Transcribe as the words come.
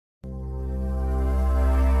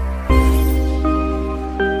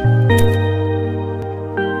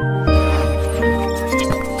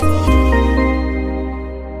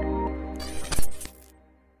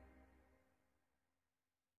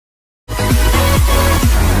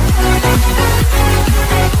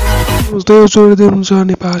नमस्ते जोडिँदै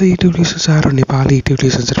हुनुहुन्छ नेपाली टिभी संसार र नेपाली टिभी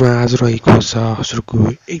संसारमा आज रहेको छ हजुरको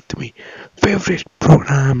एकदमै फेभरेट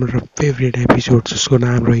प्रोग्राम र फेभरेट एपिसोड जसको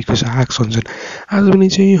नाम रहेको छ आँजन। आज पनि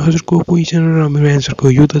चाहिँ हजुरको क्वेसन र मेरो एन्सरको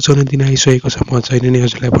युद्ध चल्ने दिन आइसकेको छ। म चाहिँ नै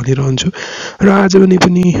हजुरलाई भनिरहन्छु र आज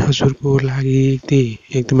पनि हजुरको लागि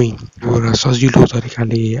एकदमै एउटा सजिलो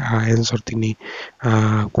तरिकाले एन्सर दिने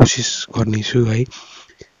कोसिस गर्नेछु है।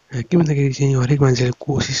 के भन्दाखेरि चाहिँ हरेक मान्छेले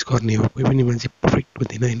कोसिस गर्ने हो, कोही पनि मान्छे पर्फेक्ट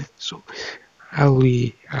हुँदैन हैन। So I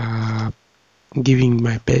will giving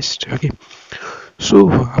my best. Okay,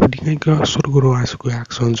 so अब ढिङ्गैको सुरु गरौँ आजको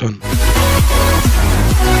action.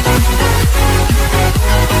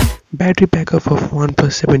 Battery backup of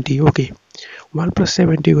 1+70। Okay,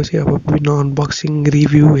 1+70 को चाहिँ अब विभिन्न अनबक्सिङ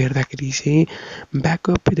रिभ्यू हेर्दाखेरि चाहिँ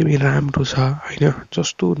ब्याकअप एकदमै राम्रो छ हैन।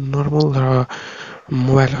 जस्तो नर्मल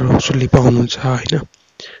मोबाइलहरू हजुरले पाउनुहुन्छ हैन,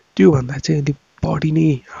 त्योभन्दा चाहिँ अलिक बढी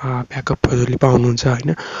नै ब्याकअप हजुरले पाउनुहुन्छ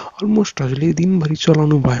हैन। अलमोस्ट हजुरले दिनभरि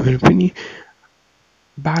चलाउनु भयो भने पनि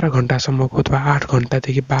 12 घन्टासम्मको अथवा 8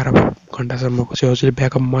 घन्टादेखि 12 घन्टासम्मको चाहिँ हजुरले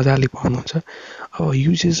ब्याकअप मजाले पाउनुहुन्छ। अब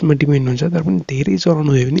युजेसमा डिपेन्ड हुन्छ, तर पनि धेरै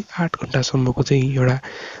चलाउनु भयो भने 8 घन्टासम्मको चाहिँ एउटा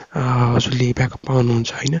हजुरले ब्याकअप पाउनुहुन्छ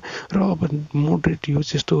हैन। र अब मोडरेट युज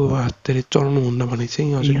यस्तो धेरै चलाउनु हुन्न भने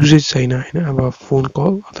चाहिँ हजुर युजेस छैन हैन। अब फोन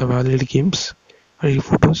कल अथवा अलिअलि गेम्स, अलिअलि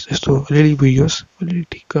फोटोज, यस्तो अलिअलि भिडियोज अलिअलि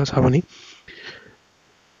ठिक्क छ भने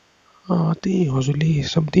त्यही हजुरले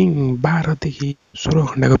समथिङ 12 देखि 16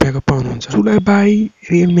 घन्टाको ब्याकअप पाउनुहुन्छ। सुलाई by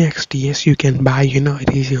Realme XT, yes you can by हैन।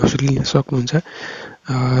 अहिले चाहिँ हजुरले लिन सक्नुहुन्छ।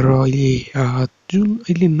 र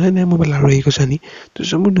अहिले नयाँ मोबाइलहरू रहेको छ नि, त्यो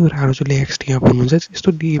सम्पूर्ण कुराहरू हजुरले XT मा पाउनुहुन्छ।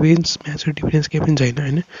 यस्तो म्याचर डिफरेन्स केही पनि छैन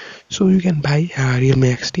हैन। So you can by Realme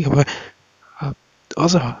XT। अब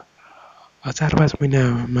अझ 4-5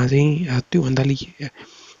 महिनामा चाहिँ त्योभन्दा अलिक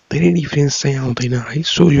धेरै डिफरेन्स चाहिँ आउँदैन है।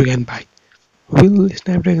 So you can by. Will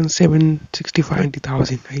Snapdragon 765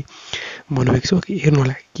 20,000 है भन्नुभएको छ। ओके, हेर्नु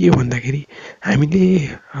होला के भन्दाखेरि हामीले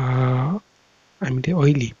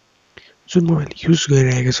अहिले जुन मोबाइल युज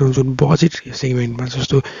गरिरहेका छौँ, जुन बजेट सेगमेन्टमा,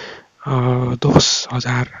 जस्तो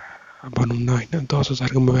 10,000 भनौँ न होइन,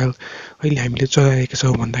 10,000 को मोबाइल अहिले हामीले चलाइरहेका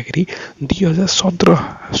छौँ भन्दाखेरि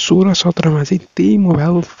 2016-17मा चाहिँ त्यही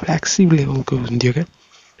मोबाइल फ्ल्यागसिप लेभलको हुन्थ्यो क्या।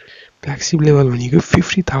 फ्ल्यागसिप लेभल भनेको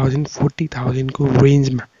 50,000 40,000 को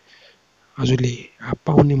रेन्जमा हजुरले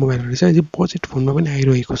पाउने मोबाइलहरू चाहिँ अहिले बजेट फोनमा पनि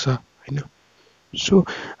आइरहेको छ होइन। सो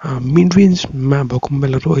मिड रेन्जमा भएको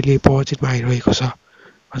मोबाइलहरू अहिले बजेटमा आइरहेको छ,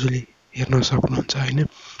 हजुरले हेर्न सक्नुहुन्छ होइन।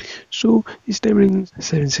 सो स्न्यापड्रागन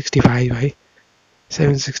 765 है,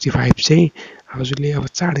 765 चाहिँ हजुरले अब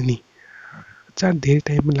चाँडै धेरै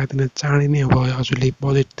टाइम पनि लाग्दैन, चाँडै नै अब हजुरले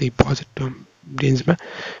बजेट रेन्जमा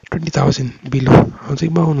 20,000 बिलो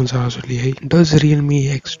चाहिँ पाउनुहुन्छ हजुरले है। Does Realme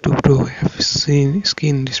X2 Pro have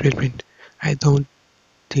skin replacement? I don't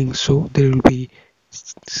think so there will be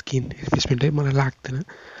skin replacement है, मलाई लाग्दैन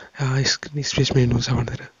स्किन रिप्लेसमेन्ट हुन्छ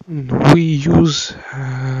भनेर। We use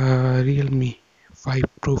Realme 5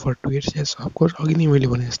 Pro for 2 years। Yes of course, अघि नै मैले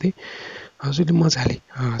भने जस्तै हजुरले मजाले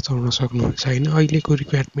चलाउन सक्नुहुन्छ होइन। अहिलेको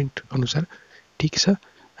रिक्वायरमेन्ट अनुसार ठिक छ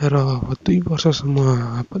र 2 वर्षसम्म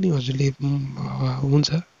पनि हजुरले हुन्छ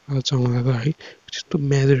चलाउँदा त है। त्यस्तो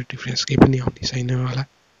मेजर डिफरेन्स केही पनि आउने छैन होला,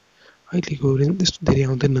 अहिलेको रेन्ज त्यस्तो धेरै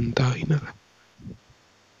आउँदैन नि त होइन।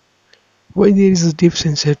 Why there is depth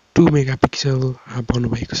sensor 2 megapixel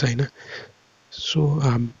भन्नुभएको छ होइन। सो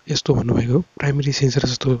यस्तो भन्नुभएको, प्राइमेरी सेन्सर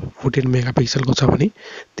जस्तो 14 मेगापिक्सलको छ भने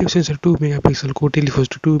त्यो सेन्सर 2 मेगापिक्सलको,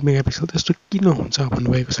 टेलिफोटो 2 मेगापिक्सल त्यस्तो किन हुन्छ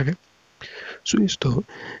भन्नुभएको छ क्या। सो यस्तो हो,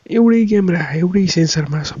 एउटै क्यामेरा एउटै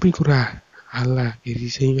सेन्सरमा सबै कुरा हाल्दाखेरि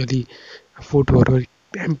चाहिँ अलि फोटोहरू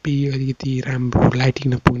ट्याम्पी अलिकति राम्रो लाइटिङ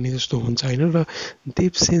नपुग्ने जस्तो हुन्छ होइन। र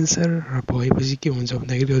डेप्थ सेन्सर भएपछि के हुन्छ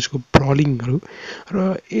भन्दाखेरि यसको ब्रलिङहरू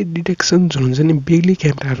र एज डिटेक्सन जुन हुन्छ नि, बेग्लै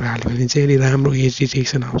क्यामेराहरू हाल्यो भने चाहिँ अलि राम्रो एज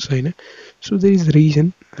डिटेक्सन आउँछ होइन। So that is the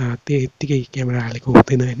reason त्यत्तिकै क्यामेरा हालेको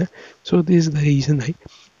हुँदैन होइन। So that is the reason है।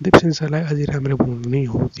 डेप्थ सेन्सरलाई अझै राम्रो बनाउनु नै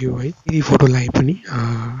हो त्यो है। यदि फोटोलाई पनि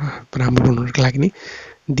राम्रो बनाउनको लागि नै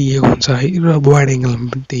दिएको हुन्छ है। र वाइड एङ्गलमा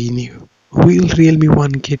पनि त्यही नै हो। Will Realme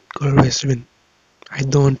 1 get ColorOS 7? I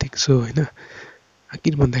don't think so होइन।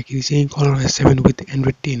 किन भन्दाखेरि चाहिँ ColorOS 7 विथ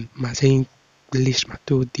Android 10 मा चाहिँ लिस्टमा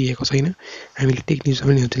त्यो दिएको छैन। हामीले टेक न्युजमा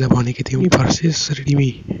पनि हजुरलाई भनेको थियौँ। Versus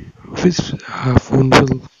Redmi, which phone will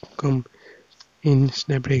come in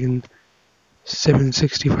Snapdragon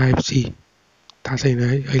 765G? थाहा छैन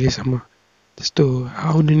है अहिलेसम्म, त्यस्तो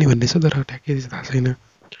आउने नै भन्ने छ तर ठ्याक्कै थाहा छैन।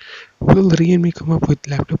 Will Realme come up with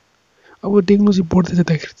laptop? अब टेक्नोलोजी बढ्दै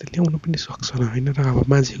जाँदाखेरि त ल्याउन पनि सक्छ होइन। र अब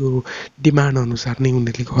मान्छेको डिमान्ड अनुसार नै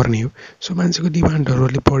उनीहरूले गर्ने हो। सो मान्छेको डिमान्डहरू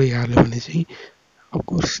अलिक बढिहाल्यो भने चाहिँ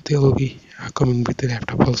of course they will be coming with the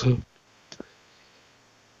laptop also.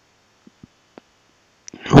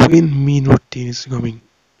 Again me note 10 is coming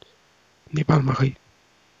नेपालमा खै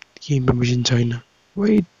के इन्फर्मेसन छैन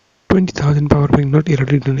weight 20,000 power bank not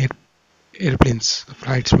एरोडेड in airplanes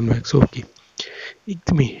flights भन्नुभएको छ ओके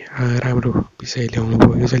एकदमै राम्रो विषय ल्याउनु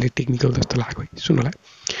भयो यो चाहिँ टेक्निकल जस्तो लाग्यो है सुन्नुलाई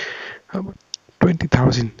अब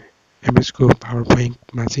 20,000 एमएचको पावर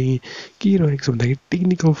ब्याङ्कमा चाहिँ के रहेको छ भन्दाखेरि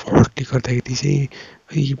टेक्निकल फल्टले गर्दाखेरि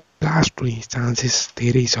चाहिँ ब्लास्ट हुने चान्सेस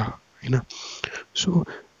धेरै छ होइन सो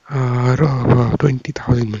र अब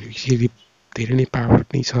 20,000 भनेपछि धेरै नै पावर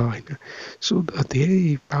नै छ होइन सो धेरै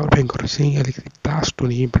पावर ब्याङ्कहरू चाहिँ अलिकति ब्लास्ट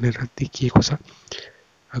हुने भनेर देखिएको छ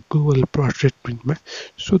गुगल प्रोजेक्टमा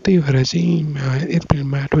सो त्यही भएर चाहिँ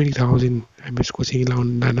एयरप्लेनमा 20,000 एमएचको चाहिँ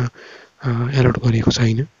लान एलाउड गरेको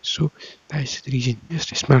छैन so that is the reason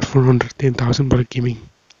यस्तो स्मार्टफोन अन्डर 10,000 फर गेमिङ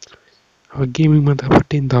अब गेमिङमा त अब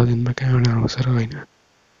 10,000मा कहाँबाट आउँछ र होइन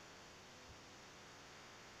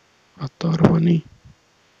तर पनि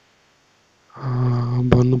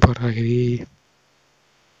भन्नु पर्दाखेरि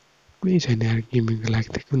कुनै छैन यार गेमिङको लागि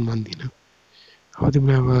त कुन भन्दिनँ अब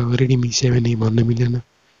तिमीलाई अब रेडमी 7 भन्न मिलेन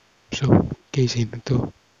सो केही छैन त्यो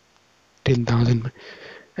 10,000मा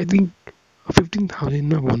आई थिङ्क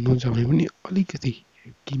 15,000मा भन्नुहुन्छ भने पनि अलिकति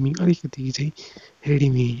गेमिङ अलिकति चाहिँ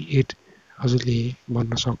रेडमी 8 हजुरले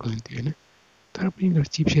भन्न सक्नुहुन्थ्यो होइन तर पनि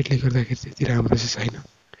चिपसेटले गर्दाखेरि त्यति राम्रो चाहिँ छैन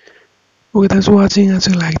ओके दाज वाचिङ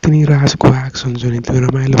आजको लागि पनि र आजको आएको हुन्छ भने त्यो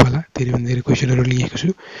रमाइलो होला धेरैभन्दा धेरै क्वेसनहरू लिएको छु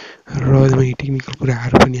र मैले टेक्निकल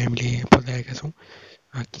कुराहरू पनि हामीले बताएका छौँ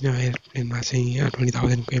किन एयरप्लेनमा चाहिँ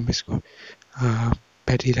 20,000को एमएचको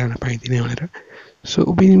ब्याट्री लान पाइँदैन भनेर सो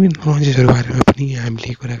भिन्न लन्चेसहरू बारेमा पनि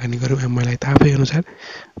हामीले कुराकानी गऱ्यौँ मलाई थाहा भएअनुसार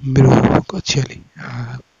मेरो कक्षले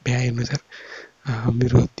भ्याएअनुसार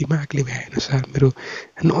मेरो दिमागले भ्याएअनुसार मेरो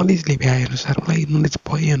नलेजले भ्याएअनुसार मलाई नलेज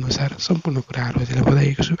भएअनुसार सम्पूर्ण कुराहरू हजुरलाई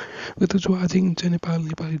बताएको छु जो आज नेपाल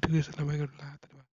एडुकेसन